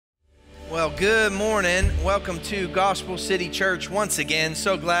Well, good morning. Welcome to Gospel City Church once again.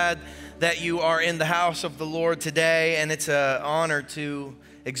 So glad that you are in the house of the Lord today, and it's an honor to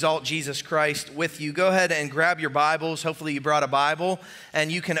exalt Jesus Christ with you. Go ahead and grab your Bibles. Hopefully you brought a Bible,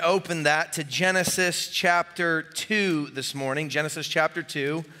 and you can open that to Genesis chapter 2 this morning. Genesis chapter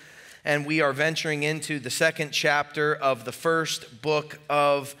 2, and we are venturing into the second chapter of the first book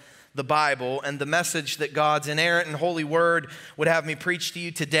of the Bible, and the message that God's inerrant and holy word would have me preach to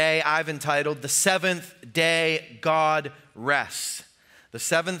you today, I've entitled, The Seventh Day God Rests. The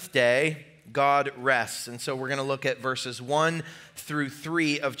seventh day God rests. And so we're going to look at verses 1 through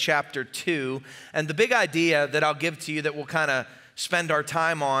 3 of chapter 2. And the big idea that I'll give to you that we'll kind of spend our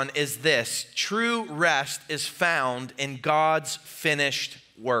time on is this: true rest is found in God's finished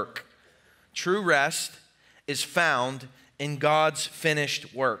work. True rest is found in God's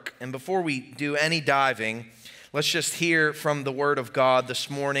finished work. And before we do any diving, let's just hear from the Word of God this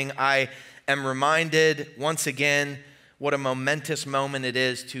morning. I am reminded once again what a momentous moment it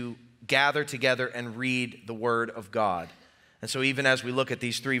is to gather together and read the Word of God. And so even as we look at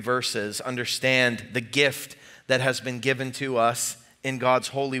these three verses, understand the gift that has been given to us in God's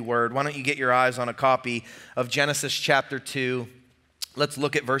holy Word. Why don't you get your eyes on a copy of Genesis chapter 2. Let's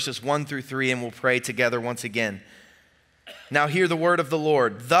look at verses 1 through 3 and we'll pray together once again. Now hear the word of the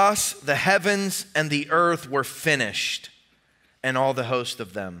Lord. Thus the heavens and the earth were finished, and all the host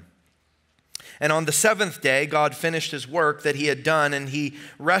of them. And on the seventh day, God finished his work that he had done, and he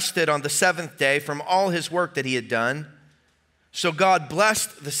rested on the seventh day from all his work that he had done. So God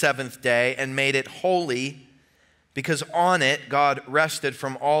blessed the seventh day and made it holy, because on it God rested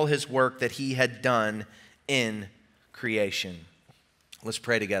from all his work that he had done in creation. Let's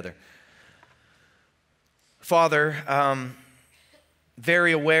pray together. Father,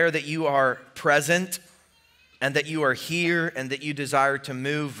 very aware that you are present and that you are here and that you desire to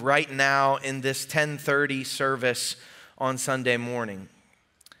move right now in this 10:30 service on Sunday morning.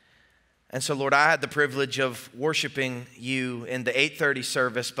 And so, Lord, I had the privilege of worshiping you in the 8:30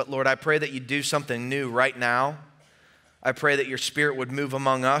 service, but Lord, I pray that you do something new right now. I pray that your Spirit would move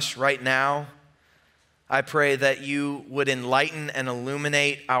among us right now. I pray that you would enlighten and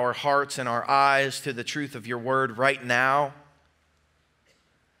illuminate our hearts and our eyes to the truth of your word right now.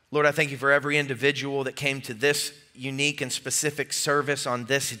 Lord, I thank you for every individual that came to this unique and specific service on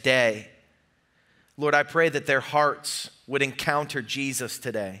this day. Lord, I pray that their hearts would encounter Jesus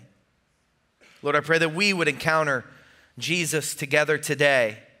today. Lord, I pray that we would encounter Jesus together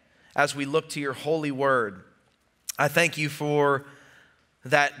today as we look to your holy word. I thank you for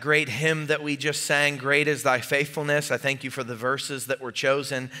that great hymn that we just sang, Great is Thy Faithfulness. I thank you for the verses that were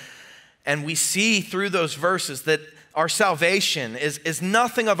chosen. And we see through those verses that our salvation is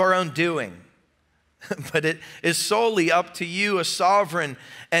nothing of our own doing, but it is solely up to you, a sovereign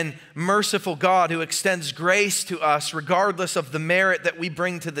and merciful God who extends grace to us regardless of the merit that we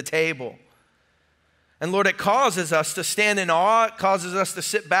bring to the table. And Lord, it causes us to stand in awe. It causes us to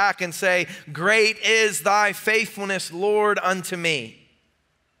sit back and say, Great is Thy faithfulness, Lord, unto me.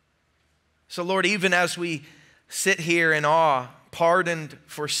 So Lord, even as we sit here in awe, pardoned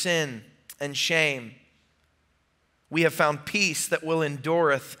for sin and shame, we have found peace that will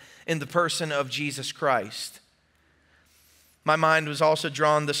endureth in the person of Jesus Christ. My mind was also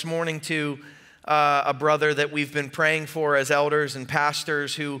drawn this morning to a brother that we've been praying for as elders and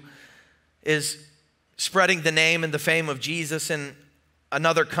pastors who is spreading the name and the fame of Jesus in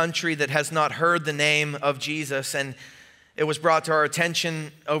another country that has not heard the name of Jesus. And it was brought to our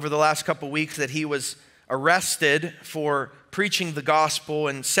attention over the last couple of weeks that he was arrested for preaching the gospel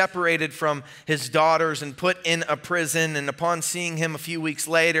and separated from his daughters and put in a prison. And upon seeing him a few weeks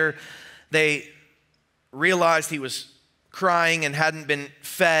later, they realized he was crying and hadn't been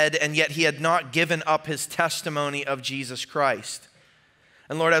fed, and yet he had not given up his testimony of Jesus Christ.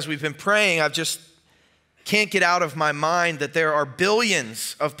 And Lord, as we've been praying, I've just can't get out of my mind that there are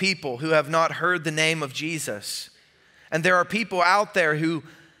billions of people who have not heard the name of Jesus. And there are people out there who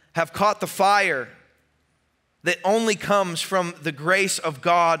have caught the fire that only comes from the grace of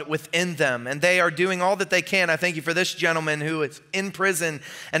God within them. And they are doing all that they can. I thank you for this gentleman who is in prison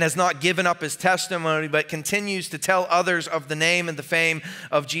and has not given up his testimony, but continues to tell others of the name and the fame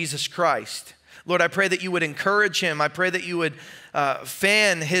of Jesus Christ. Lord, I pray that you would encourage him. I pray that you would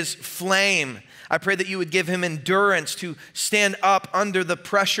fan his flame. I pray that you would give him endurance to stand up under the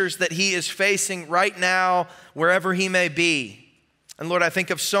pressures that he is facing right now, wherever he may be. And Lord, I think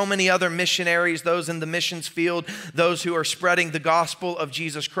of so many other missionaries, those in the missions field, those who are spreading the gospel of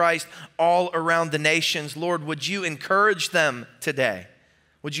Jesus Christ all around the nations. Lord, would you encourage them today?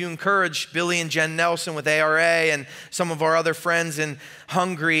 Would you encourage Billy and Jen Nelson with ARA and some of our other friends in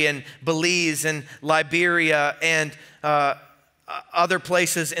Hungary and Belize and Liberia and other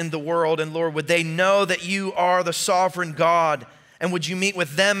places in the world? And Lord, would they know that you are the sovereign God? And would you meet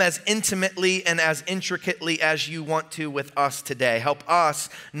with them as intimately and as intricately as you want to with us today? Help us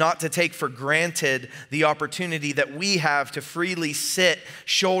not to take for granted the opportunity that we have to freely sit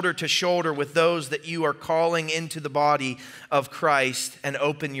shoulder to shoulder with those that you are calling into the body of Christ and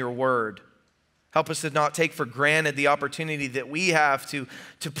open your word. Help us to not take for granted the opportunity that we have to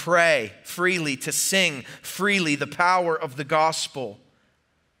pray freely, to sing freely the power of the gospel.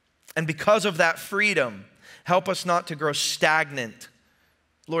 And because of that freedom, help us not to grow stagnant.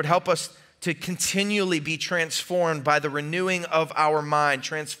 Lord, help us to continually be transformed by the renewing of our mind.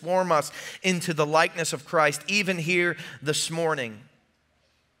 Transform us into the likeness of Christ, even here this morning.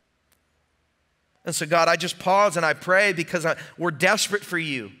 And so, God, I just pause and I pray because we're desperate for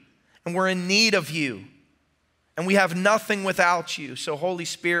you and we're in need of you. And we have nothing without you. So, Holy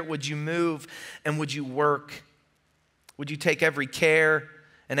Spirit, would you move and would you work? Would you take every care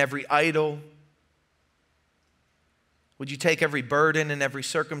and every idol? Would you take every burden and every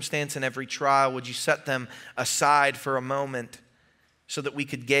circumstance and every trial? Would you set them aside for a moment so that we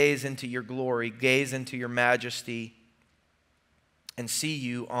could gaze into your glory, gaze into your majesty, and see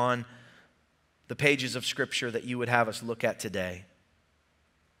you on the pages of Scripture that you would have us look at today?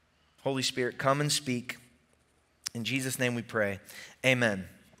 Holy Spirit, come and speak. In Jesus' name we pray. Amen.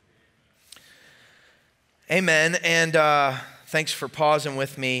 Amen. And thanks for pausing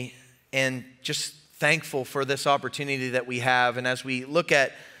with me and just thankful for this opportunity that we have. And as we look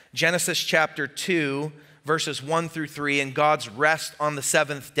at Genesis chapter 2, verses 1 through 3, and God's rest on the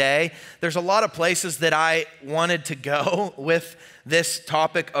seventh day, there's a lot of places that I wanted to go with this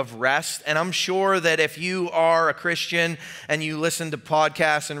topic of rest. And I'm sure that if you are a Christian and you listen to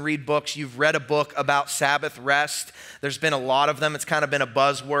podcasts and read books, you've read a book about Sabbath rest. There's been a lot of them. It's kind of been a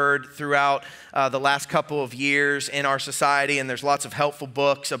buzzword throughout the last couple of years in our society. And there's lots of helpful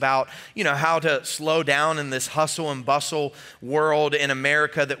books about, how to slow down in this hustle and bustle world in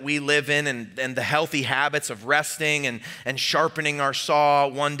America that we live in, and the healthy habits of resting and sharpening our saw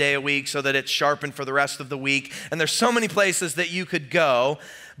one day a week so that it's sharpened for the rest of the week. And there's so many places that you could go,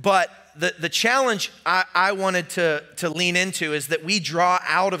 but the challenge I wanted to lean into is that we draw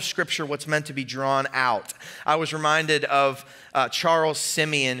out of Scripture what's meant to be drawn out. I was reminded of Charles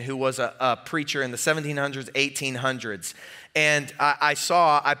Simeon, who was a preacher in the 1700s, 1800s. And I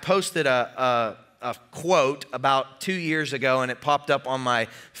posted a quote about 2 years ago, and it popped up on my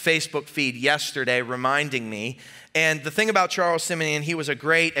Facebook feed yesterday reminding me. And the thing about Charles Simeon, he was a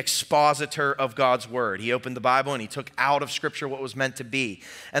great expositor of God's word. He opened the Bible and he took out of Scripture what was meant to be.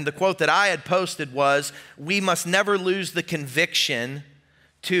 And the quote that I had posted was, "We must never lose the conviction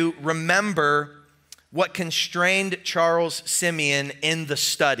to remember what constrained Charles Simeon in the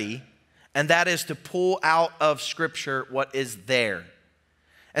study, and that is to pull out of Scripture what is there."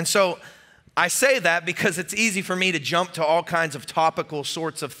 And so I say that because it's easy for me to jump to all kinds of topical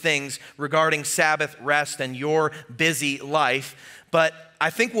sorts of things regarding Sabbath rest and your busy life, but I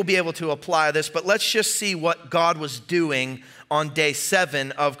think we'll be able to apply this. But let's just see what God was doing on day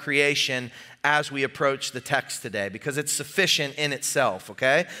 7 of creation as we approach the text today, because it's sufficient in itself,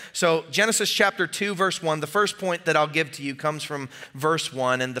 okay? So Genesis chapter 2, verse 1, the first point that I'll give to you comes from verse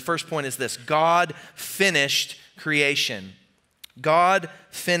 1, and the first point is this: God finished creation. God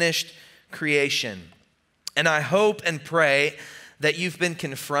finished creation. And I hope and pray that you've been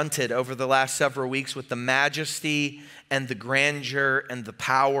confronted over the last several weeks with the majesty and the grandeur and the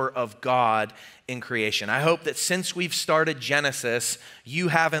power of God in creation. I hope that since we've started Genesis, you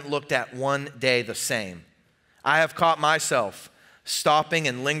haven't looked at one day the same. I have caught myself stopping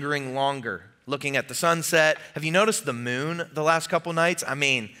and lingering longer, looking at the sunset. Have you noticed the moon the last couple nights? I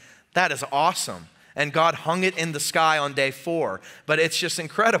mean, that is awesome. And God hung it in the sky on day 4. But it's just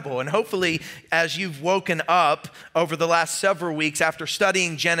incredible. And hopefully, as you've woken up over the last several weeks after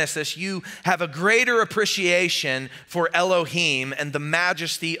studying Genesis, you have a greater appreciation for Elohim and the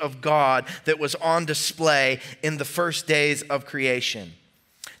majesty of God that was on display in the first days of creation.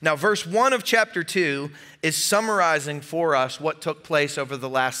 Now, verse 1 of chapter 2 is summarizing for us what took place over the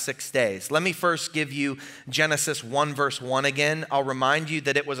last 6 days. Let me first give you Genesis 1 verse 1 again. I'll remind you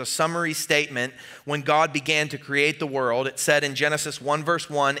that it was a summary statement when God began to create the world. It said in Genesis 1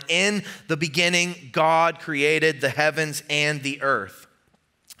 verse 1, "In the beginning, God created the heavens and the earth."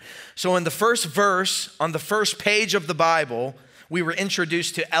 So in the first verse, on the first page of the Bible, we were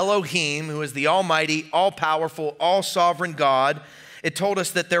introduced to Elohim, who is the almighty, all-powerful, all-sovereign God. It told us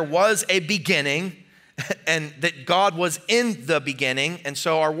that there was a beginning and that God was in the beginning. And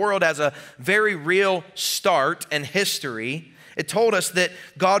so our world has a very real start and history. It told us that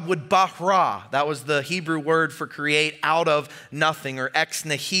God would bara, that was the Hebrew word for create, out of nothing, or ex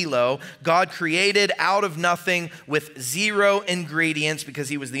nihilo. God created out of nothing with zero ingredients because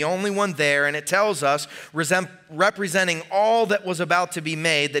he was the only one there. And it tells us, representing all that was about to be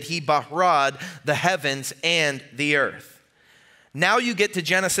made, that he bara'd the heavens and the earth. Now you get to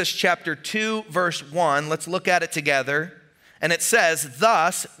Genesis chapter 2, verse 1. Let's look at it together. And it says,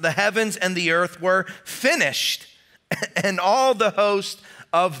 thus the heavens and the earth were finished, and all the host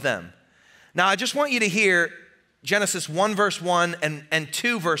of them. Now, I just want you to hear Genesis 1 verse 1 and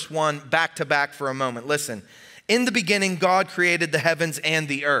 2 verse 1 back to back for a moment. Listen. In the beginning, God created the heavens and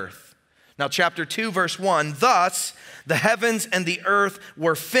the earth. Now, chapter 2 verse 1, thus the heavens and the earth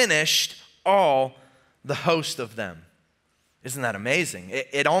were finished, all the host of them. Isn't that amazing?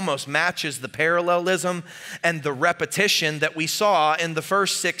 It almost matches the parallelism and the repetition that we saw in the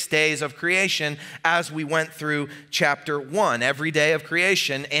first 6 days of creation as we went through chapter 1. Every day of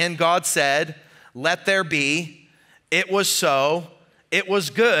creation, and God said, let there be. It was so. It was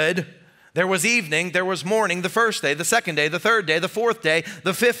good. There was evening, there was morning, the first day, the second day, the third day, the fourth day,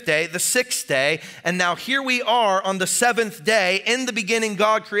 the fifth day, the sixth day. And now here we are on the seventh day. In the beginning,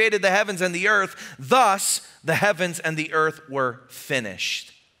 God created the heavens and the earth. Thus, the heavens and the earth were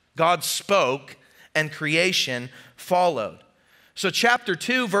finished. God spoke and creation followed. So chapter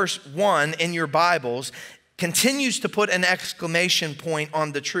 2, verse 1 in your Bibles continues to put an exclamation point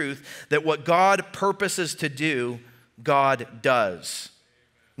on the truth that what God purposes to do, God does.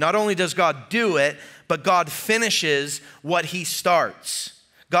 Not only does God do it, but God finishes what he starts.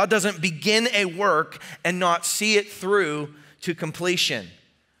 God doesn't begin a work and not see it through to completion.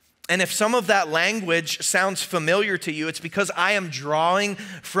 And if some of that language sounds familiar to you, it's because I am drawing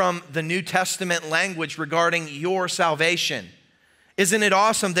from the New Testament language regarding your salvation. Isn't it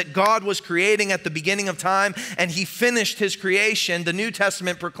awesome that God was creating at the beginning of time and he finished his creation? The New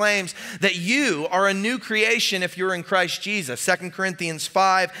Testament proclaims that you are a new creation if you're in Christ Jesus. 2 Corinthians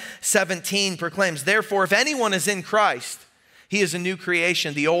 5:17 proclaims, therefore, if anyone is in Christ, he is a new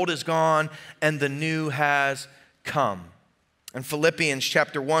creation. The old is gone and the new has come. And Philippians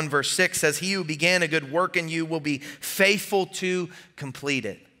chapter 1 verse 6 says, he who began a good work in you will be faithful to complete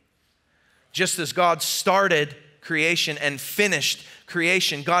it. Just as God started creation and finished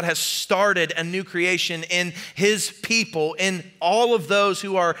creation, God has started a new creation in his people, in all of those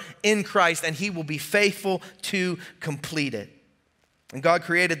who are in Christ, and he will be faithful to complete it. And God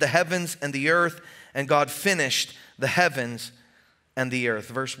created the heavens and the earth, and God finished the heavens and the earth.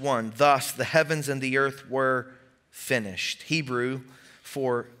 Verse 1, thus the heavens and the earth were finished. Hebrew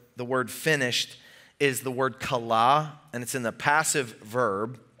for the word finished is the word kala, and it's in the passive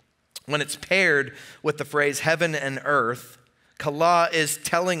verb. When it's paired with the phrase heaven and earth, kala is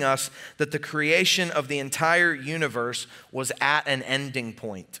telling us that the creation of the entire universe was at an ending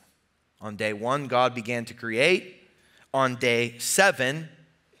point. On day 1, God began to create. On day 7,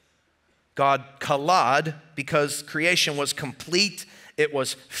 God kalad because creation was complete, it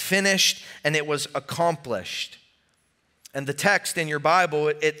was finished, and it was accomplished. And the text in your Bible,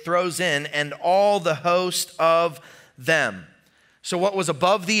 it throws in, and all the host of them. So what was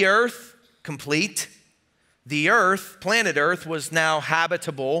above the earth, complete. The earth, planet earth, was now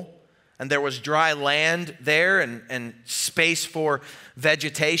habitable, and there was dry land there and space for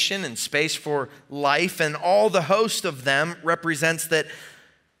vegetation and space for life. And all the host of them represents that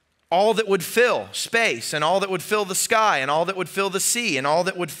all that would fill space and all that would fill the sky and all that would fill the sea and all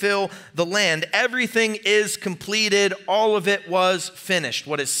that would fill the land. Everything is completed. All of it was finished.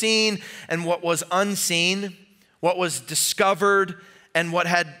 What is seen and what was unseen, what was discovered and what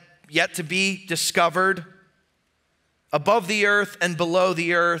had yet to be discovered, above the earth and below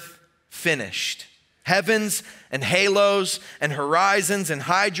the earth, finished. Heavens and halos and horizons and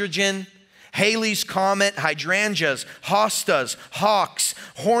hydrogen, Halley's comet, hydrangeas, hostas, hawks,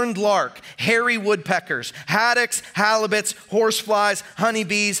 horned lark, hairy woodpeckers, haddocks, halibuts, horseflies,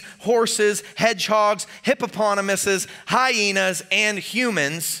 honeybees, horses, hedgehogs, hippopotamuses, hyenas, and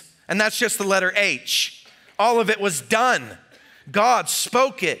humans. And that's just the letter H. All of it was done. God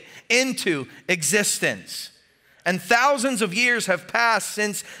spoke it into existence. And thousands of years have passed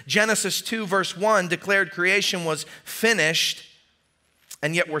since Genesis 2 verse 1 declared creation was finished,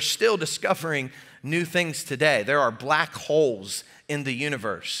 and yet we're still discovering new things today. There are black holes in the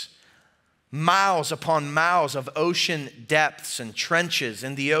universe. Miles upon miles of ocean depths and trenches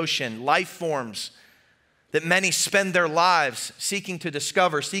in the ocean, life forms that many spend their lives seeking to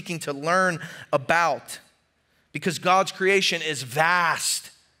discover, seeking to learn about. Because God's creation is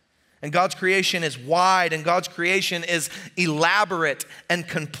vast And God's creation is wide, and God's creation is elaborate and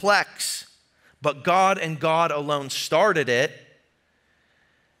complex. But God and God alone started it.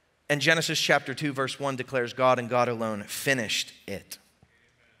 And Genesis chapter 2, verse 1 declares God and God alone finished it.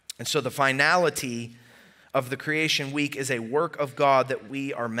 And so the finality of the creation week is a work of God that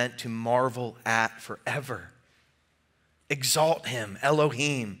we are meant to marvel at forever. Exalt him,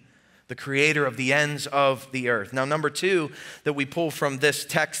 Elohim, the creator of the ends of the earth. Now, number two that we pull from this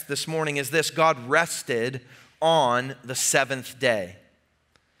text this morning is this: God rested on the seventh day.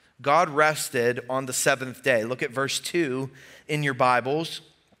 God rested on the seventh day. Look at verse 2 in your Bibles.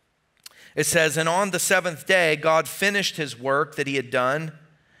 It says, "And on the seventh day, God finished his work that he had done,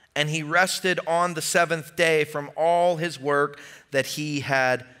 and he rested on the seventh day from all his work that he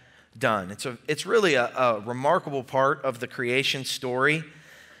had done." It's really a remarkable part of the creation story.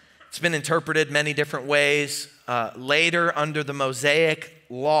 It's been interpreted many different ways. Later, under the Mosaic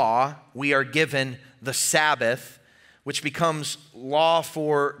law, we are given the Sabbath, which becomes law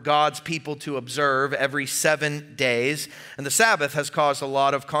for God's people to observe every 7 days. And the Sabbath has caused a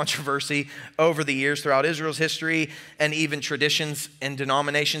lot of controversy over the years throughout Israel's history, and even traditions and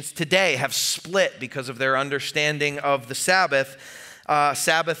denominations today have split because of their understanding of the Sabbath.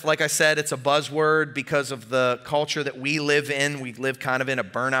 Sabbath, like I said, it's a buzzword because of the culture that we live in. We live kind of in a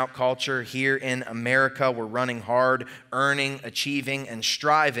burnout culture here in America. We're running hard, earning, achieving, and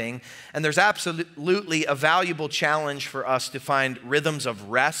striving. And there's absolutely a valuable challenge for us to find rhythms of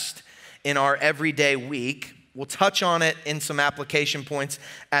rest in our everyday week. We'll touch on it in some application points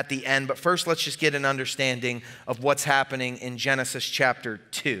at the end. But first, let's just get an understanding of what's happening in Genesis chapter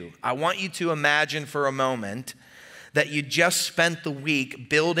 2. I want you to imagine for a moment that you just spent the week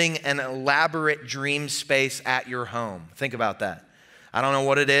building an elaborate dream space at your home. Think about that. I don't know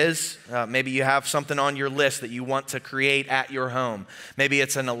what it is. Maybe you have something on your list that you want to create at your home. Maybe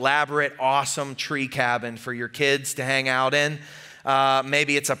it's an elaborate, awesome tree cabin for your kids to hang out in.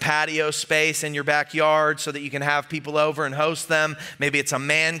 Maybe it's a patio space in your backyard so that you can have people over and host them. Maybe it's a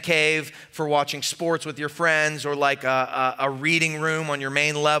man cave for watching sports with your friends, or like a reading room on your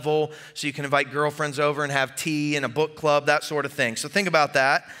main level so you can invite girlfriends over and have tea and a book club, that sort of thing. So think about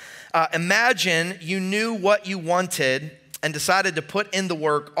that. Imagine you knew what you wanted and decided to put in the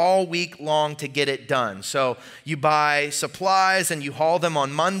work all week long to get it done. So you buy supplies and you haul them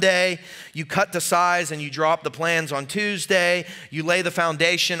on Monday. You cut to size and you drop the plans on Tuesday. You lay the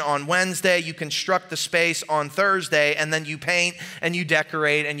foundation on Wednesday. You construct the space on Thursday. And then you paint and you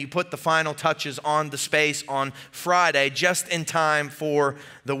decorate and you put the final touches on the space on Friday, just in time for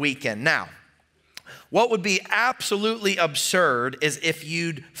the weekend. Now, what would be absolutely absurd is if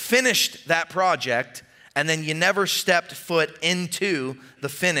you'd finished that project and then you never stepped foot into the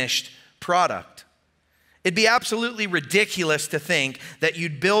finished product. It'd be absolutely ridiculous to think that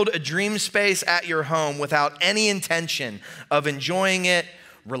you'd build a dream space at your home without any intention of enjoying it,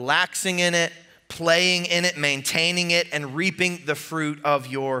 relaxing in it, playing in it, maintaining it, and reaping the fruit of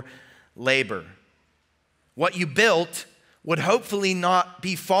your labor. What you built would hopefully not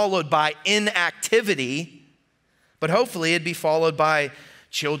be followed by inactivity, but hopefully it'd be followed by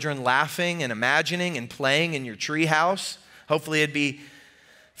children laughing and imagining and playing in your treehouse. Hopefully it'd be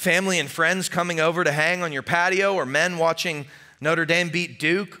family and friends coming over to hang on your patio, or men watching Notre Dame beat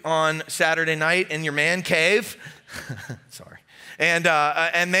Duke on Saturday night in your man cave. Sorry.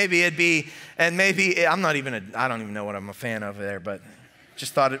 And maybe it'd be, and maybe, I don't even know what I'm a fan of there, but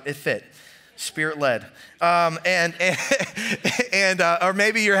just thought it fit. Spirit-led. Or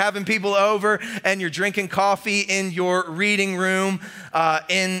maybe you're having people over and you're drinking coffee in your reading room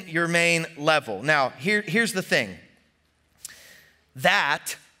in your main level. Now, here's the thing.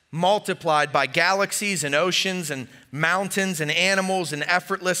 That multiplied by galaxies and oceans and mountains and animals and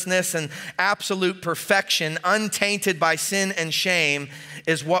effortlessness and absolute perfection, untainted by sin and shame,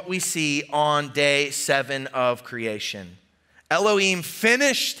 is what we see on day 7 of creation. Elohim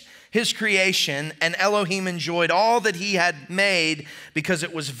finished his creation, and Elohim enjoyed all that he had made because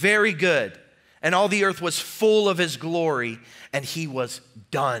it was very good. And all the earth was full of his glory, and he was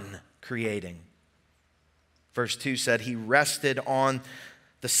done creating. Verse 2 said, he rested on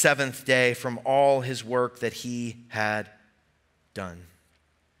the 7th day from all his work that he had done.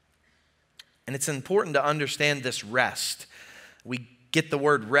 And it's important to understand this rest. We get the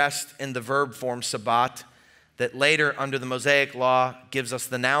word rest in the verb form, sabbat, that later under the Mosaic law gives us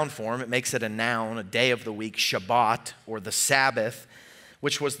the noun form. It makes it a noun, a day of the week, Shabbat, or the Sabbath,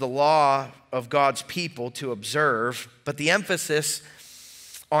 which was the law of God's people to observe. But the emphasis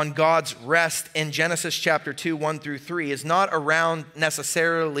on God's rest in Genesis chapter 2, 1 through 3 is not around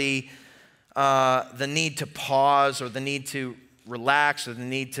necessarily the need to pause or the need to relax or the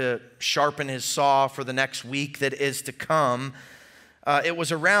need to sharpen his saw for the next week that is to come. It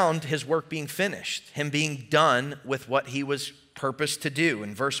was around his work being finished, him being done with what he was purposed to do.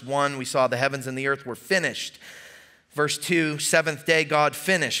 In verse 1, we saw the heavens and the earth were finished. Verse 2, seventh day, God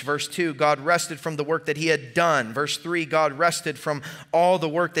finished. Verse 2, God rested from the work that he had done. Verse 3, God rested from all the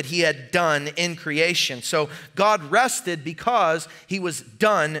work that he had done in creation. So God rested because he was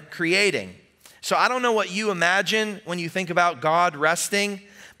done creating. So I don't know what you imagine when you think about God resting,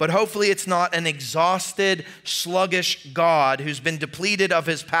 but hopefully it's not an exhausted, sluggish God who's been depleted of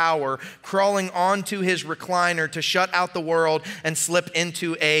his power, crawling onto his recliner to shut out the world and slip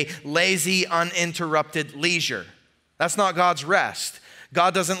into a lazy, uninterrupted leisure. That's not God's rest.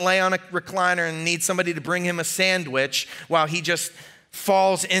 God doesn't lay on a recliner and need somebody to bring him a sandwich while he just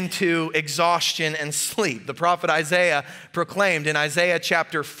falls into exhaustion and sleep. The prophet Isaiah proclaimed in Isaiah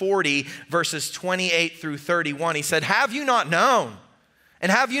chapter 40, verses 28 through 31, he said, "Have you not known?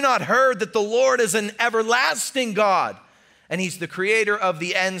 And have you not heard that the Lord is an everlasting God? And he's the creator of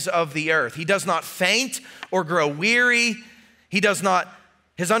the ends of the earth. He does not faint or grow weary.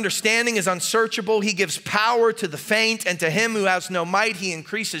 His understanding is unsearchable. He gives power to the faint, and to him who has no might, he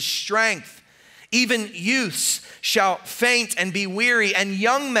increases strength. Even youths shall faint and be weary, and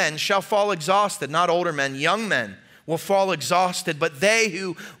young men shall fall exhausted." Not older men, young men will fall exhausted. "But they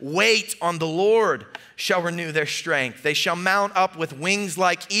who wait on the Lord shall renew their strength. They shall mount up with wings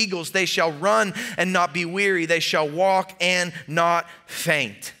like eagles. They shall run and not be weary. They shall walk and not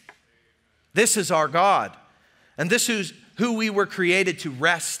faint." This is our God. And this is who we were created to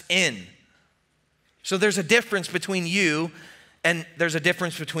rest in. So there's a difference between you and there's a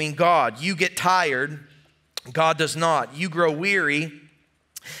difference between God. You get tired, God does not. You grow weary,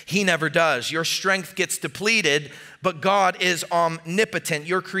 he never does. Your strength gets depleted, but God is omnipotent.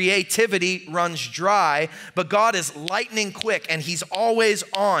 Your creativity runs dry, but God is lightning quick and he's always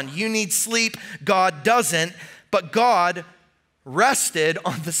on. You need sleep, God doesn't, but God rested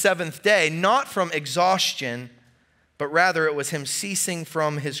on the seventh day, not from exhaustion, but rather it was him ceasing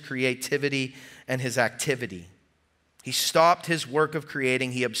from his creativity and his activity. He stopped his work of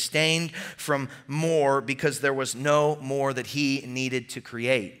creating. He abstained from more because there was no more that he needed to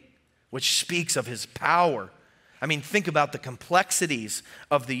create, which speaks of his power. I mean, think about the complexities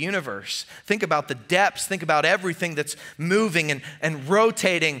of the universe. Think about the depths. Think about everything that's moving and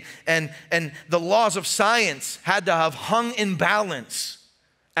rotating. And the laws of science had to have hung in balance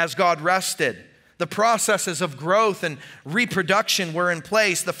as God rested. The processes of growth and reproduction were in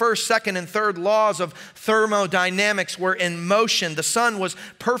place. The first, second, and third laws of thermodynamics were in motion. The sun was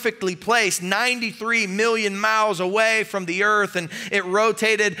perfectly placed 93 million miles away from the earth, and it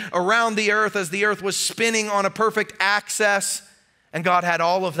rotated around the earth as the earth was spinning on a perfect axis. And God had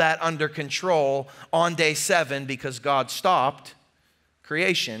all of that under control on day 7 because God stopped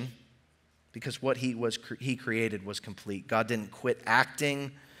creation because what he created was complete. God didn't quit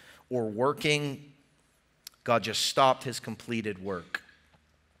acting or working. God just stopped his completed work.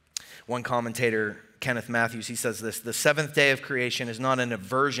 One commentator, Kenneth Matthews, he says this: the seventh day of creation is not an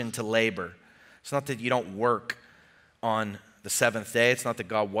aversion to labor. It's not that you don't work on the seventh day. It's not that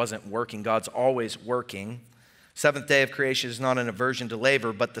God wasn't working. God's always working. Seventh day of creation is not an aversion to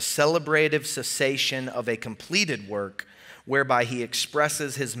labor, but the celebrative cessation of a completed work whereby he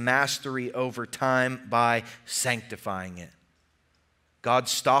expresses his mastery over time by sanctifying it. God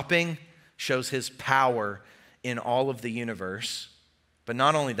stopping shows his power in all of the universe. But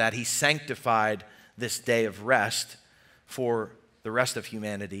not only that, he sanctified this day of rest for the rest of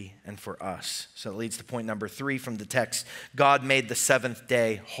humanity and for us. So it leads to point number 3 from the text. God made the seventh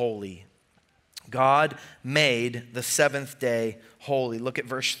day holy. God made the seventh day holy. Look at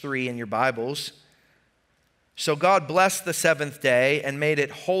verse 3 in your Bibles. So God blessed the seventh day and made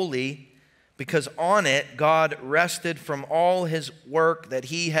it holy, because on it God rested from all his work that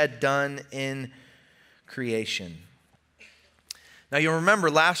he had done in creation. Now you'll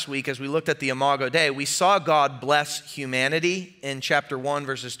remember last week as we looked at the Imago Dei, we saw God bless humanity in chapter 1,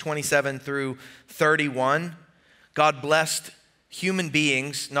 verses 27 through 31. God blessed human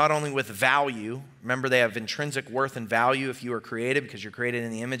beings not only with value. Remember, they have intrinsic worth and value if you are created, because you're created in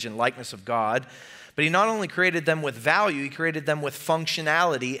the image and likeness of God. But he not only created them with value, he created them with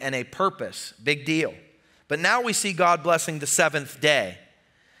functionality and a purpose. Big deal. But now we see God blessing the seventh day.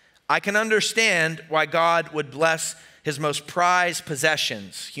 I can understand why God would bless his most prized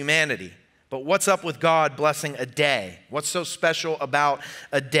possessions, humanity. But what's up with God blessing a day? What's so special about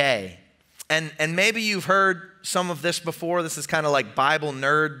a day? And maybe you've heard some of this before. This is kind of like Bible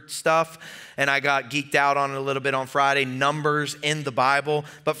nerd stuff, and I got geeked out on it a little bit on Friday, numbers in the Bible.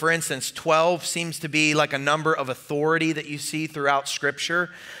 But for instance, 12 seems to be like a number of authority that you see throughout Scripture.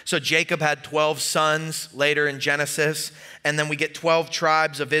 So Jacob had 12 sons later in Genesis, and then we get 12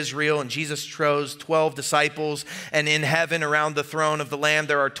 tribes of Israel, and Jesus chose 12 disciples. And in heaven around the throne of the Lamb,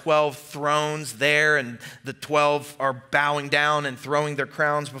 there are 12 thrones there, and the 12 are bowing down and throwing their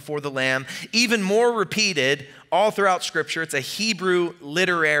crowns before the Lamb. Even more repeated all throughout Scripture. It's a Hebrew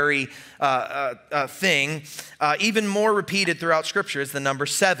literary thing. Even more repeated throughout Scripture is the number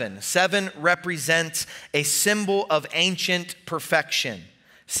 7. 7 represents a symbol of ancient perfection.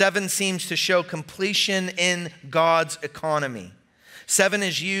 7 seems to show completion in God's economy. 7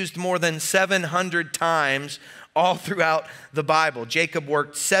 is used more than 700 times all throughout the Bible. Jacob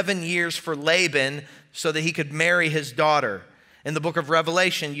worked 7 years for Laban so that he could marry his daughter. In the book of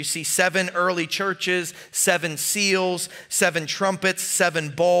Revelation, you see 7 early churches, 7 seals, 7 trumpets,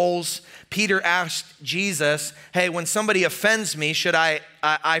 7 bowls. Peter asked Jesus, hey, when somebody offends me, should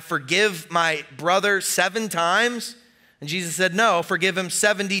I forgive my brother 7 times? And Jesus said, no, forgive him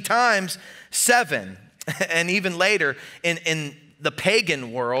 70 times 7. And even later, in the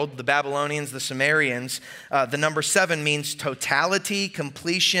pagan world, the Babylonians, the Sumerians, the number 7 means totality,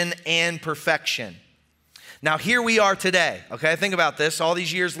 completion, and perfection. Now, here we are today, okay? Think about this. All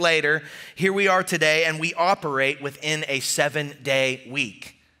these years later, here we are today, and we operate within a 7-day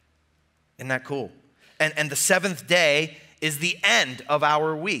week. Isn't that cool? And the 7th day is the end of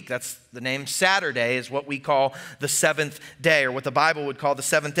our week. That's the name Saturday is what we call the 7th day, or what the Bible would call the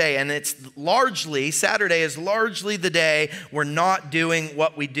 7th day. And Saturday is largely the day we're not doing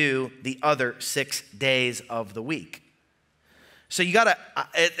what we do the other 6 days of the week. So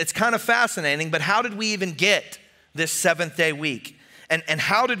it's kind of fascinating, but how did we even get this 7th day week? And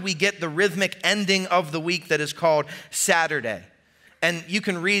how did we get the rhythmic ending of the week that is called Saturday? And you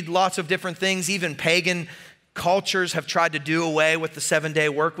can read lots of different things. Even pagan cultures have tried to do away with the 7-day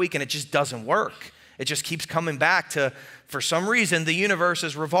work week, and it just doesn't work. It just keeps coming back to, for some reason, the universe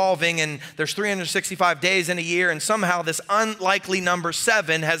is revolving, and there's 365 days in a year, and somehow this unlikely number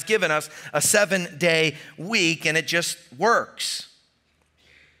 7 has given us a 7-day week, and it just works.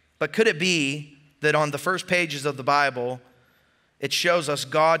 But could it be that on the first pages of the Bible, it shows us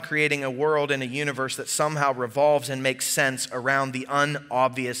God creating a world and a universe that somehow revolves and makes sense around the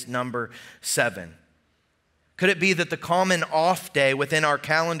unobvious number 7? Could it be that the common off day within our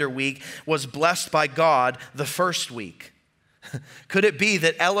calendar week was blessed by God the first week? Could it be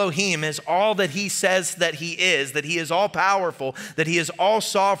that Elohim is all that he says that he is all powerful, that he is all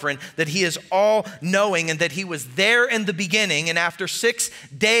sovereign, that he is all knowing, and that he was there in the beginning, and after 6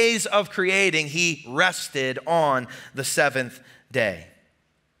 days of creating, he rested on the 7th day?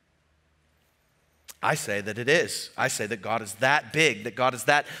 I say that it is. I say that God is that big, that God is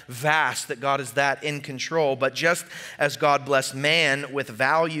that vast, that God is that in control. But just as God blessed man with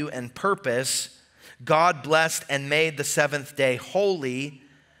value and purpose, God blessed and made the 7th day holy,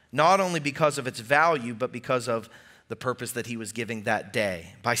 not only because of its value, but because of the purpose that he was giving that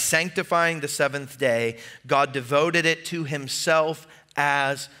day. By sanctifying the 7th day, God devoted it to himself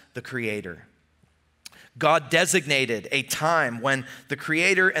as the creator. God designated a time when the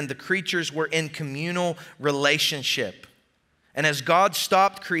creator and the creatures were in communal relationship. And as God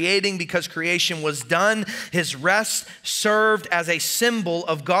stopped creating because creation was done, his rest served as a symbol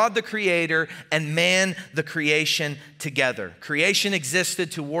of God the creator and man the creation together. Creation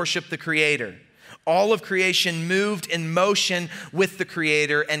existed to worship the creator. All of creation moved in motion with the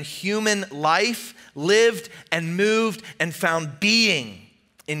creator, and human life lived and moved and found being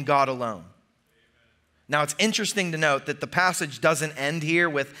in God alone. Now, it's interesting to note that the passage doesn't end here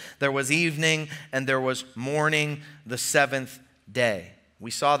with there was evening and there was morning the 7th day.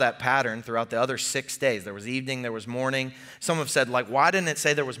 We saw that pattern throughout the other 6 days. There was evening, there was morning. Some have said, why didn't it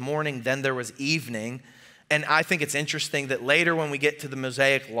say there was morning, then there was evening? And I think it's interesting that later when we get to the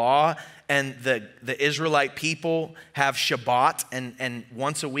Mosaic Law and the Israelite people have Shabbat, and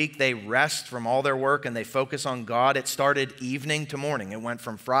once a week they rest from all their work and they focus on God, it started evening to morning. It went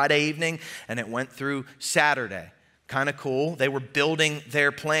from Friday evening and it went through Saturday. Kind of cool. They were building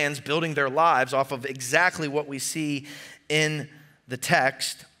their plans, building their lives off of exactly what we see in the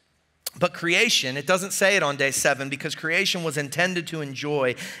text. But creation, it doesn't say it on day 7 because creation was intended to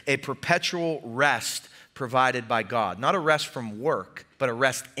enjoy a perpetual rest provided by God. Not a rest from work, but a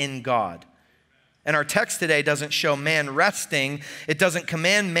rest in God. And our text today doesn't show man resting. It doesn't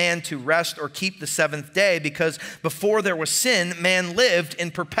command man to rest or keep the 7th day because before there was sin, man lived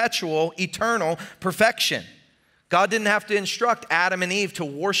in perpetual, eternal perfection. God didn't have to instruct Adam and Eve to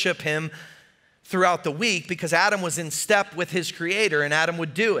worship him throughout the week because Adam was in step with his Creator and Adam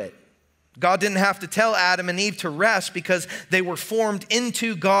would do it. God didn't have to tell Adam and Eve to rest because they were formed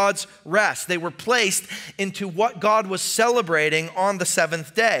into God's rest. They were placed into what God was celebrating on the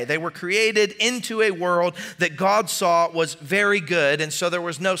seventh day. They were created into a world that God saw was very good. And so there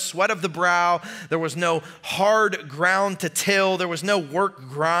was no sweat of the brow. There was no hard ground to till. There was no work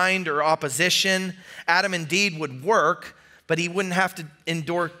grind or opposition. Adam indeed would work, but he wouldn't have to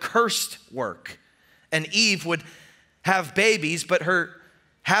endure cursed work. And Eve would have babies, but her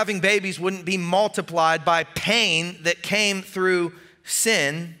having babies wouldn't be multiplied by pain that came through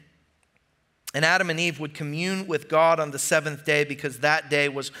sin. And Adam and Eve would commune with God on the seventh day because that day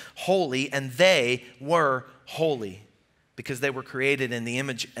was holy, and they were holy because they were created in the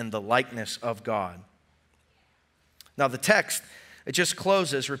image and the likeness of God. Now the text, it just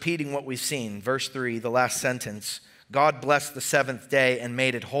closes repeating what we've seen. Verse 3, the last sentence, God blessed the seventh day and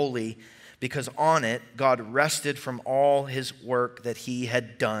made it holy, because on it, God rested from all his work that he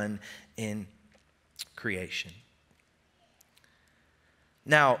had done in creation.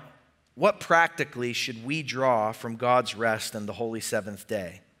 Now, what practically should we draw from God's rest and the holy seventh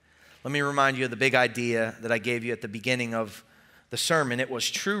day? Let me remind you of the big idea that I gave you at the beginning of the sermon. It was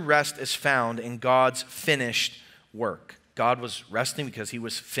true rest is found in God's finished work. God was resting because he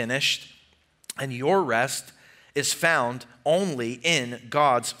was finished, and your rest is found only in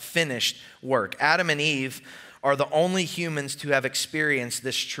God's finished work. Adam and Eve are the only humans to have experienced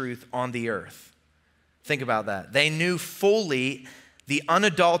this truth on the earth. Think about that. They knew fully the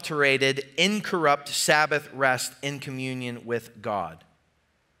unadulterated, incorrupt Sabbath rest in communion with God.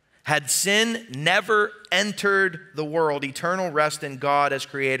 Had sin never entered the world, eternal rest in God as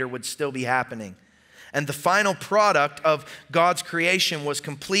creator would still be happening. And the final product of God's creation was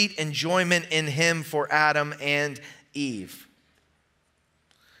complete enjoyment in him for Adam and Eve.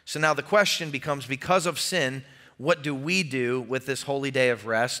 So now the question becomes, because of sin, what do we do with this holy day of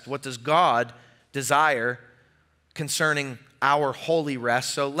rest? What does God desire concerning our holy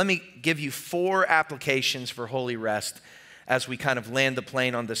rest? So let me give you 4 applications for holy rest as we kind of land the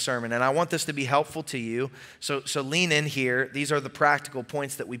plane on this sermon. And I want this to be helpful to you. So lean in here. These are the practical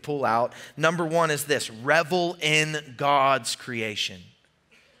points that we pull out. Number 1 is this: revel in God's creation.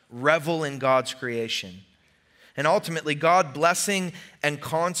 Revel in God's creation. And ultimately, God blessing and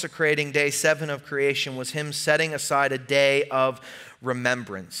consecrating day 7 of creation was him setting aside a day of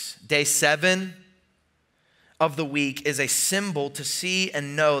remembrance. Day 7 of the week is a symbol to see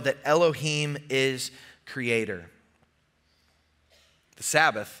and know that Elohim is creator. The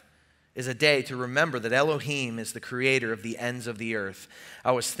Sabbath is a day to remember that Elohim is the creator of the ends of the earth.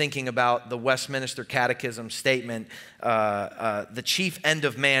 I was thinking about the Westminster Catechism statement, the chief end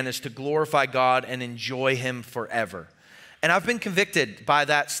of man is to glorify God and enjoy him forever. And I've been convicted by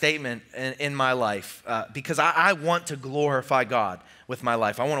that statement in my life because I want to glorify God with my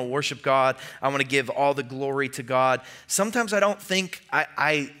life. I want to worship God. I want to give all the glory to God. Sometimes I don't think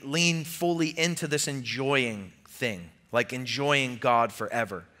I lean fully into this enjoying thing, like enjoying God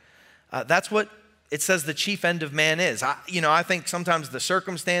forever. That's what it says the chief end of man is. I think sometimes the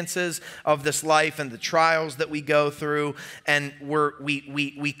circumstances of this life and the trials that we go through, and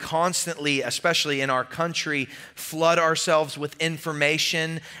we constantly, especially in our country, flood ourselves with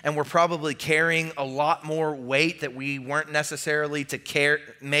information, and we're probably carrying a lot more weight that we weren't necessarily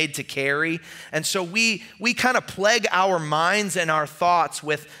made to carry. And so we kind of plague our minds and our thoughts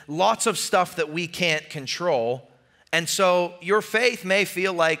with lots of stuff that we can't control. And so your faith may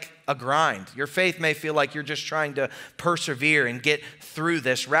feel like a grind. Your faith may feel like you're just trying to persevere and get through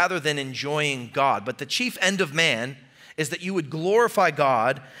this rather than enjoying God. But the chief end of man is that you would glorify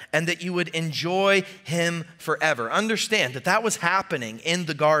God and that you would enjoy him forever. Understand that that was happening in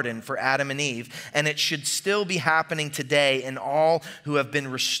the garden for Adam and Eve, and it should still be happening today in all who have been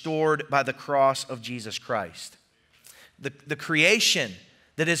restored by the cross of Jesus Christ. The creation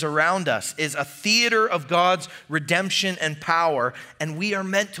that is around us is a theater of God's redemption and power, and we are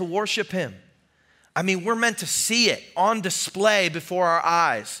meant to worship him. I mean, we're meant to see it on display before our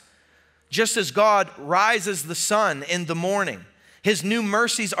eyes. Just as God rises the sun in the morning, his new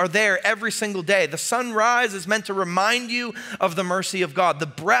mercies are there every single day. The sunrise is meant to remind you of the mercy of God. The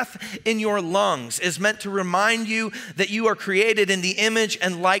breath in your lungs is meant to remind you that you are created in the image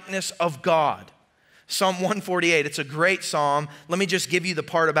and likeness of God. Psalm 148, it's a great psalm. Let me just give you the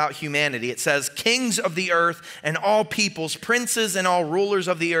part about humanity. It says, kings of the earth and all peoples, princes and all rulers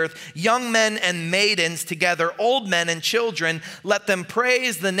of the earth, young men and maidens together, old men and children, let them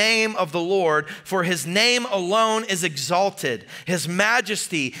praise the name of the Lord, for his name alone is exalted. His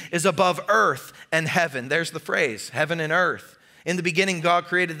majesty is above earth and heaven. There's the phrase, heaven and earth. In the beginning, God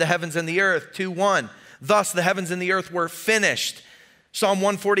created the heavens and the earth, 2:1. Thus the heavens and the earth were finished. Psalm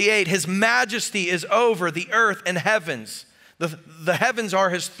 148, his majesty is over the earth and heavens. The heavens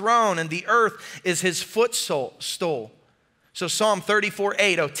are his throne and the earth is his footstool. So Psalm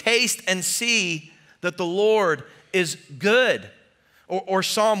 34:8, oh, taste and see that the Lord is good. Or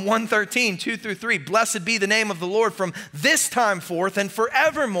Psalm 113, 2-3, blessed be the name of the Lord from this time forth and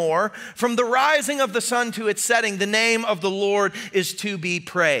forevermore. From the rising of the sun to its setting, the name of the Lord is to be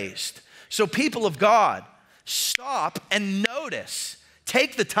praised. So people of God, stop and notice.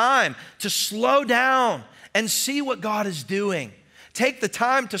 Take the time to slow down and see what God is doing. Take the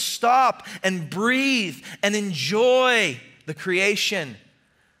time to stop and breathe and enjoy the creation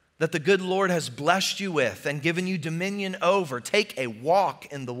that the good Lord has blessed you with and given you dominion over. Take a walk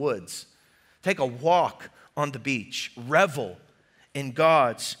in the woods. Take a walk on the beach. Revel in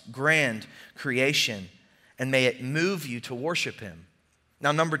God's grand creation, and may it move you to worship him.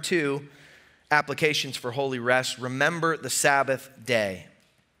 Now, number 2, applications for holy rest. Remember the Sabbath day.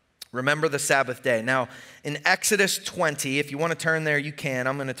 Remember the Sabbath day. Now, in Exodus 20, if you want to turn there, you can.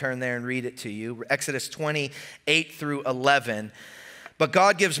 I'm going to turn there and read it to you. Exodus 20, 8-11. But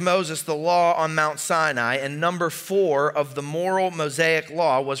God gives Moses the law on Mount Sinai, and number 4 of the moral Mosaic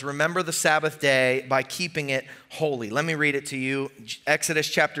law was remember the Sabbath day by keeping it holy. Let me read it to you. Exodus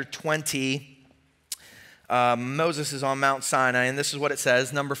chapter 20, Moses is on Mount Sinai, and this is what it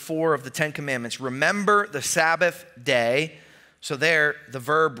says. Number 4 of the 10 Commandments, remember the Sabbath day. So there, the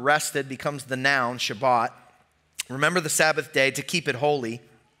verb rested becomes the noun, Shabbat. Remember the Sabbath day to keep it holy.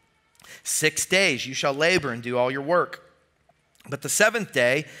 6 days you shall labor and do all your work. But the 7th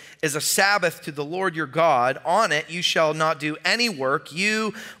day is a Sabbath to the Lord your God. On it you shall not do any work,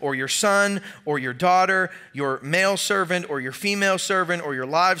 you or your son or your daughter, your male servant or your female servant or your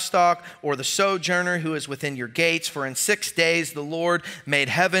livestock or the sojourner who is within your gates. For in 6 days the Lord made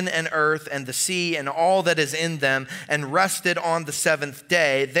heaven and earth and the sea and all that is in them, and rested on the 7th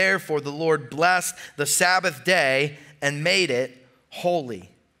day. Therefore the Lord blessed the Sabbath day and made it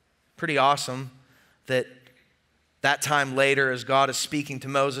holy. Pretty awesome that time later, as God is speaking to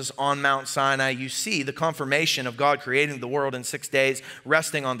Moses on Mount Sinai, you see the confirmation of God creating the world in 6 days,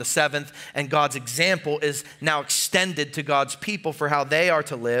 resting on the 7th, and God's example is now extended to God's people for how they are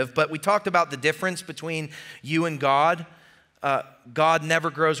to live. But we talked about the difference between you and God. God never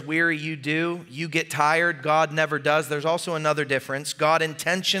grows weary, you do. You get tired, God never does. There's also another difference. God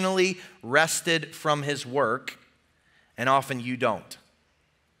intentionally rested from his work, and often you don't.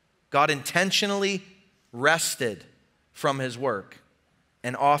 God intentionally rested from his work,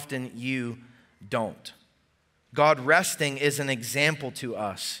 and often you don't. God resting is an example to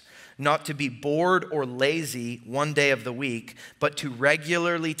us, not to be bored or lazy one day of the week, but to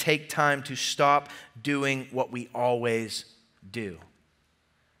regularly take time to stop doing what we always do.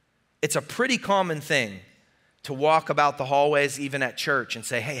 It's a pretty common thing to walk about the hallways, even at church, and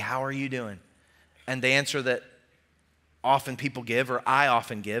say, hey, how are you doing? And the answer that often people give, or I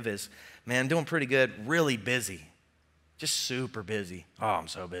often give, is, man, doing pretty good, really busy. Just super busy. Oh, I'm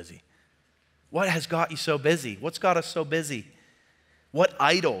so busy. What has got you so busy? What's got us so busy? What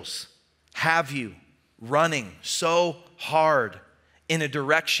idols have you running so hard in a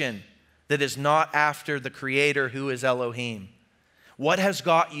direction that is not after the Creator who is Elohim? What has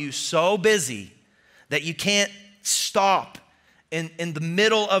got you so busy that you can't stop in the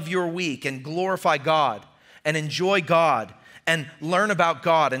middle of your week and glorify God and enjoy God and learn about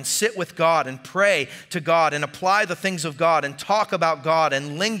God and sit with God and pray to God and apply the things of God and talk about God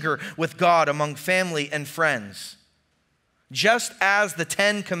and linger with God among family and friends? Just as the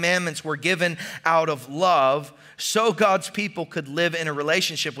 10 Commandments were given out of love, so God's people could live in a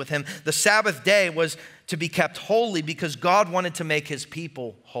relationship with him. The Sabbath day was to be kept holy because God wanted to make his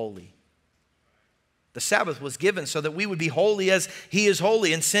people holy. The Sabbath was given so that we would be holy as he is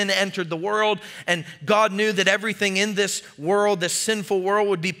holy. And sin entered the world, and God knew that everything in this world, this sinful world,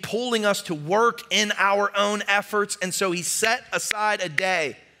 would be pulling us to work in our own efforts. And so he set aside a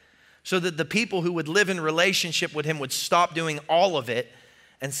day so that the people who would live in relationship with him would stop doing all of it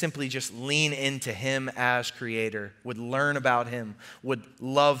and simply just lean into him as creator, would learn about him, would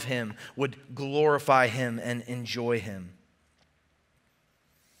love him, would glorify him and enjoy him.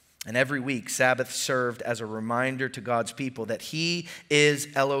 And every week, Sabbath served as a reminder to God's people that he is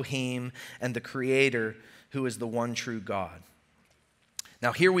Elohim and the creator who is the one true God.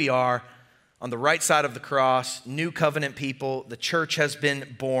 Now here we are on the right side of the cross, new covenant people. The church has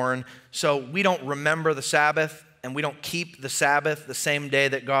been born. So we don't remember the Sabbath and we don't keep the Sabbath the same day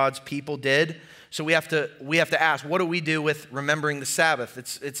that God's people did. So we have to ask, what do we do with remembering the Sabbath?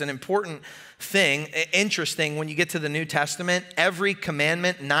 It's an important thing. Interesting, when you get to the New Testament, every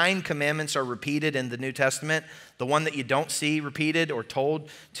commandment, 9 commandments are repeated in the New Testament. The one that you don't see repeated or told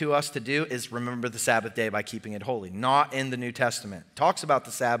to us to do is remember the Sabbath day by keeping it holy. Not in the New Testament. It talks about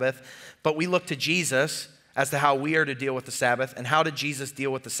the Sabbath, but we look to Jesus as to how we are to deal with the Sabbath. And how did Jesus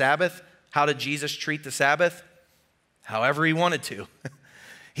deal with the Sabbath? How did Jesus treat the Sabbath? However he wanted to.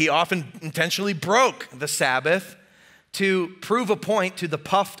 He often intentionally broke the Sabbath to prove a point to the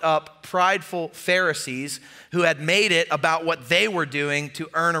puffed up, prideful Pharisees who had made it about what they were doing to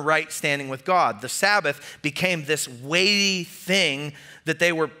earn a right standing with God. The Sabbath became this weighty thing that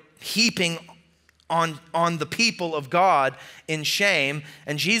they were heaping on the people of God in shame.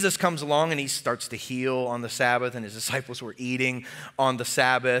 And Jesus comes along and he starts to heal on the Sabbath, and his disciples were eating on the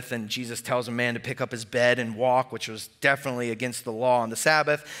Sabbath, and Jesus tells a man to pick up his bed and walk, which was definitely against the law on the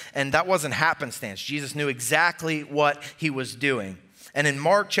Sabbath. And that wasn't happenstance. Jesus knew exactly what he was doing. And in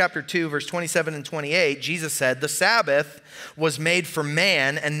Mark chapter 2, verse 27 and 28, Jesus said, "The Sabbath was made for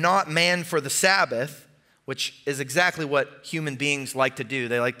man and not man for the Sabbath," which is exactly what human beings like to do.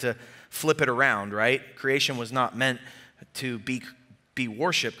 They like to flip it around, right? Creation was not meant to be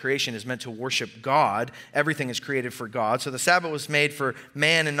worshiped. Creation is meant to worship God. Everything is created for God. So the Sabbath was made for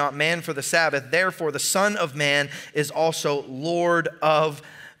man and not man for the Sabbath. Therefore, the Son of Man is also Lord of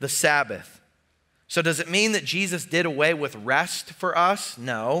the Sabbath. So does it mean that Jesus did away with rest for us?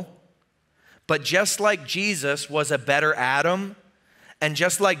 No. But just like Jesus was a better Adam, and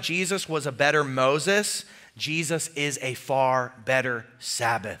just like Jesus was a better Moses, Jesus is a far better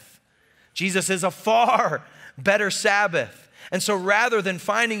Sabbath. Jesus is a far better Sabbath. And so rather than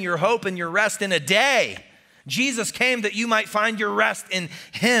finding your hope and your rest in a day, Jesus came that you might find your rest in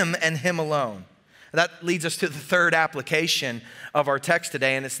him and him alone. That leads us to the third application of our text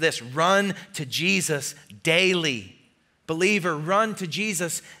today, and it's this: run to Jesus daily. Believer, run to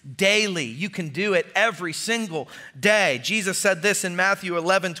Jesus daily. You can do it every single day. Jesus said this in Matthew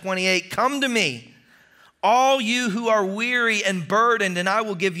 11:28, "Come to me, all you who are weary and burdened, and I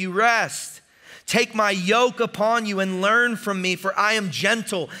will give you rest. Take my yoke upon you and learn from me, for I am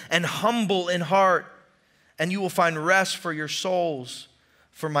gentle and humble in heart, and you will find rest for your souls.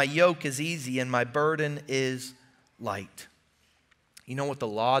 For my yoke is easy and my burden is light." You know what the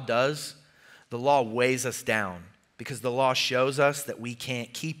law does? The law weighs us down, because the law shows us that we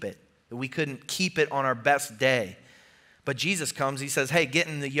can't keep it, that we couldn't keep it on our best day. But Jesus comes, he says, hey, get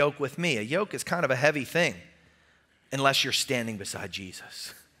in the yoke with me. A yoke is kind of a heavy thing unless you're standing beside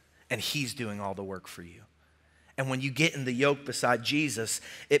Jesus and he's doing all the work for you. And when you get in the yoke beside Jesus,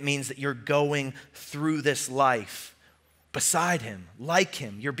 it means that you're going through this life beside him, like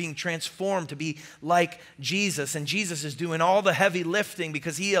him. You're being transformed to be like Jesus. And Jesus is doing all the heavy lifting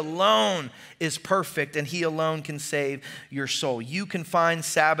because he alone is perfect and he alone can save your soul. You can find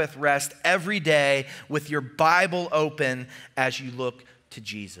Sabbath rest every day with your Bible open as you look to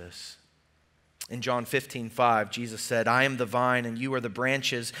Jesus. In John 15:5, Jesus said, "I am the vine and you are the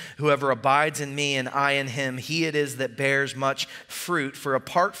branches. Whoever abides in me and I in him, he it is that bears much fruit. For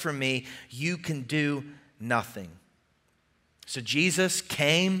apart from me, you can do nothing." So Jesus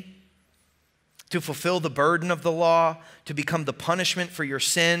came to fulfill the burden of the law, to become the punishment for your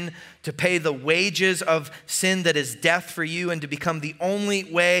sin, to pay the wages of sin that is death for you, and to become the only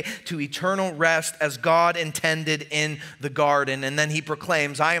way to eternal rest as God intended in the garden. And then he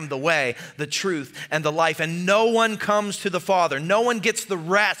proclaims, "I am the way, the truth, and the life, and no one comes to the Father." No one gets the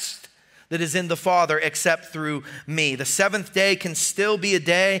rest that is in the Father except through me. The seventh day can still be a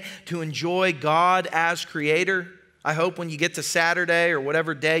day to enjoy God as creator. I hope when you get to Saturday or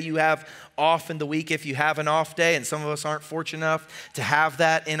whatever day you have off in the week, if you have an off day, and some of us aren't fortunate enough to have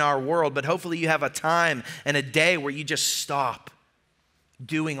that in our world, but hopefully you have a time and a day where you just stop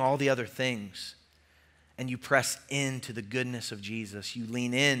doing all the other things and you press into the goodness of Jesus. You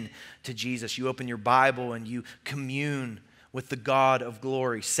lean in to Jesus. You open your Bible and you commune with the God of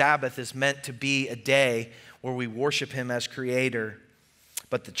glory. Sabbath is meant to be a day where we worship him as creator.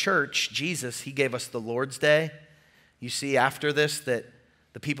 But the church, Jesus, he gave us the Lord's Day. You see after this that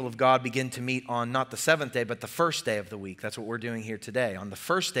the people of God begin to meet on not the seventh day, but the first day of the week. That's what we're doing here today. On the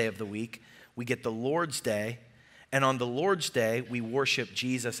first day of the week, we get the Lord's Day. And on the Lord's Day, we worship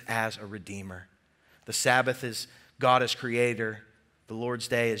Jesus as a redeemer. The Sabbath is God as creator. The Lord's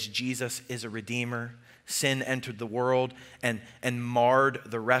Day is Jesus is a redeemer. Sin entered the world and marred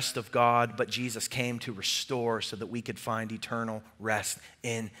the rest of God, but Jesus came to restore so that we could find eternal rest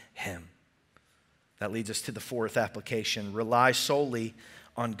in him. That leads us to the fourth application: rely solely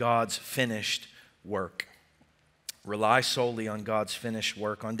on God's finished work. Rely solely on God's finished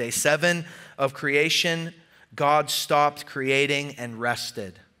work. On day 7 of creation, God stopped creating and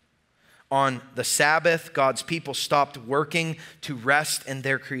rested. On the Sabbath, God's people stopped working to rest in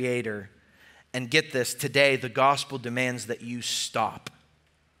their Creator. And get this, today the gospel demands that you stop.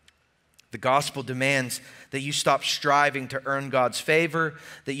 The gospel demands that you stop striving to earn God's favor,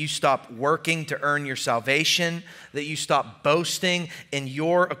 that you stop working to earn your salvation, that you stop boasting in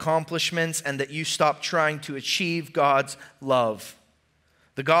your accomplishments, and that you stop trying to achieve God's love.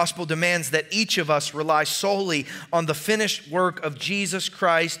 The gospel demands that each of us rely solely on the finished work of Jesus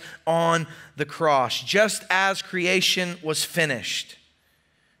Christ on the cross. Just as creation was finished,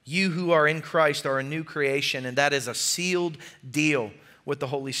 you who are in Christ are a new creation, and that is a sealed deal with the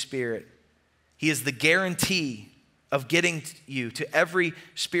Holy Spirit. He is the guarantee of getting you to every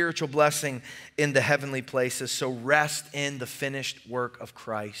spiritual blessing in the heavenly places. So rest in the finished work of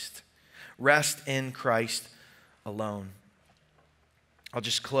Christ. Rest in Christ alone. I'll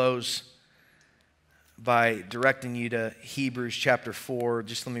just close by directing you to Hebrews chapter 4.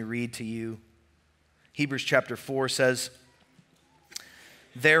 Just let me read to you. Hebrews chapter 4 says,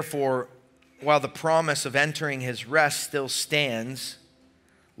 "Therefore, while the promise of entering his rest still stands,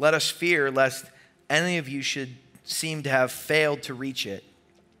 let us fear lest any of you should seem to have failed to reach it.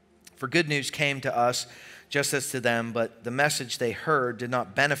 For good news came to us just as to them, but the message they heard did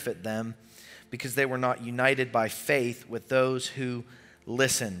not benefit them because they were not united by faith with those who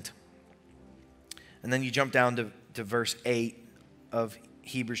listened." And then you jump down to verse 8 of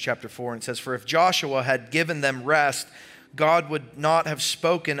Hebrews chapter 4, and it says, "For if Joshua had given them rest, God would not have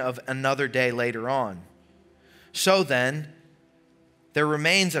spoken of another day later on. So then, there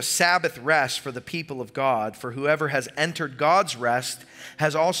remains a Sabbath rest for the people of God, for whoever has entered God's rest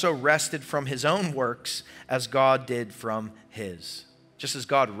has also rested from his own works as God did from his." Just as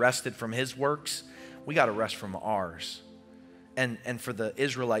God rested from his works, we got to rest from ours. And for the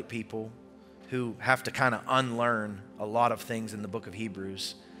Israelite people who have to kind of unlearn a lot of things in the book of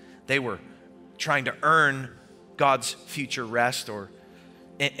Hebrews, they were trying to earn God's future rest or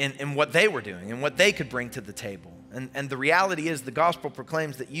in what they were doing and what they could bring to the table. And the reality is the gospel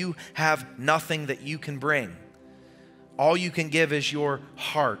proclaims that you have nothing that you can bring. All you can give is your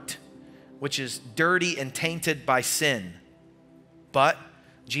heart, which is dirty and tainted by sin. But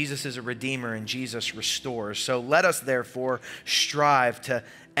Jesus is a redeemer and Jesus restores. So let us therefore strive to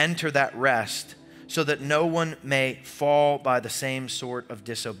enter that rest so that no one may fall by the same sort of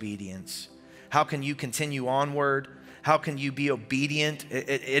disobedience. How can you continue onward? How can you be obedient?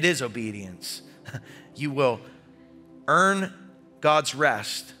 It is obedience. You will earn God's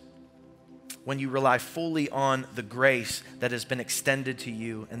rest when you rely fully on the grace that has been extended to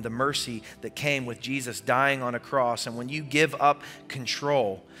you and the mercy that came with Jesus dying on a cross. And when you give up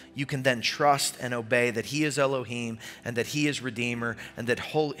control, you can then trust and obey that He is Elohim and that He is Redeemer and that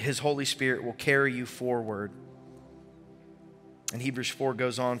His Holy Spirit will carry you forward. And Hebrews 4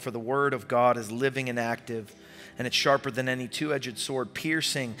 goes on, "For the word of God is living and active, and it's sharper than any two-edged sword,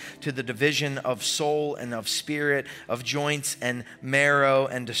 piercing to the division of soul and of spirit, of joints and marrow,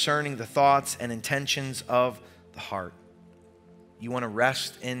 and discerning the thoughts and intentions of the heart." You want to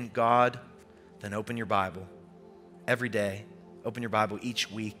rest in God? Then open your Bible every day. Open your Bible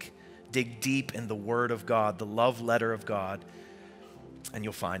each week. Dig deep in the Word of God, the love letter of God, and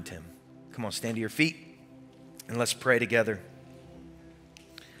you'll find Him. Come on, stand to your feet, and let's pray together.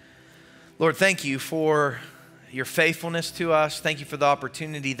 Lord, thank you for your faithfulness to us. Thank you for the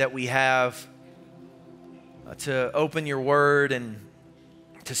opportunity that we have to open your word and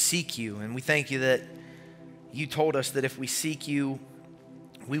to seek you. And we thank you that you told us that if we seek you,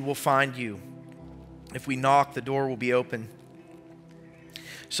 we will find you. If we knock, the door will be open.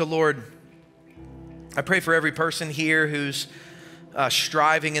 So Lord, I pray for every person here who's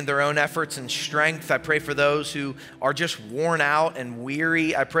striving in their own efforts and strength. I pray for those who are just worn out and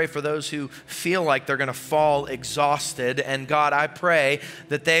weary. I pray for those who feel like they're going to fall exhausted. And God, I pray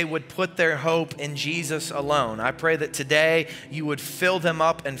that they would put their hope in Jesus alone. I pray that today you would fill them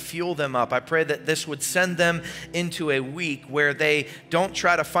up and fuel them up. I pray that this would send them into a week where they don't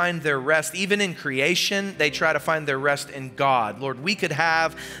try to find their rest. Even in creation, they try to find their rest in God. Lord, we could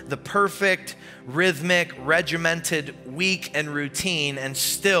have the perfect, rhythmic, regimented week and routine and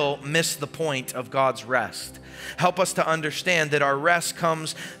still miss the point of God's rest. Help us to understand that our rest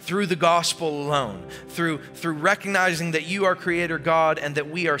comes through the gospel alone, through recognizing that you are Creator God and that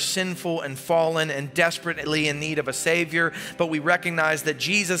we are sinful and fallen and desperately in need of a Savior, but we recognize that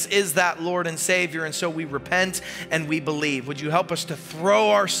Jesus is that Lord and Savior, and so we repent and we believe. Would you help us to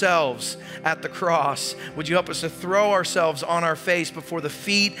throw ourselves at the cross? Would you help us to throw ourselves on our face before the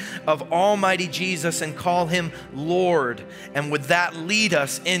feet of Almighty Jesus and call Him Lord? And would that lead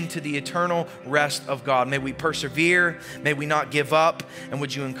us into the eternal rest of God? May we persevere, may we not give up, and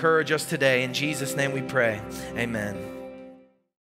would you encourage us today? In Jesus' name we pray, amen.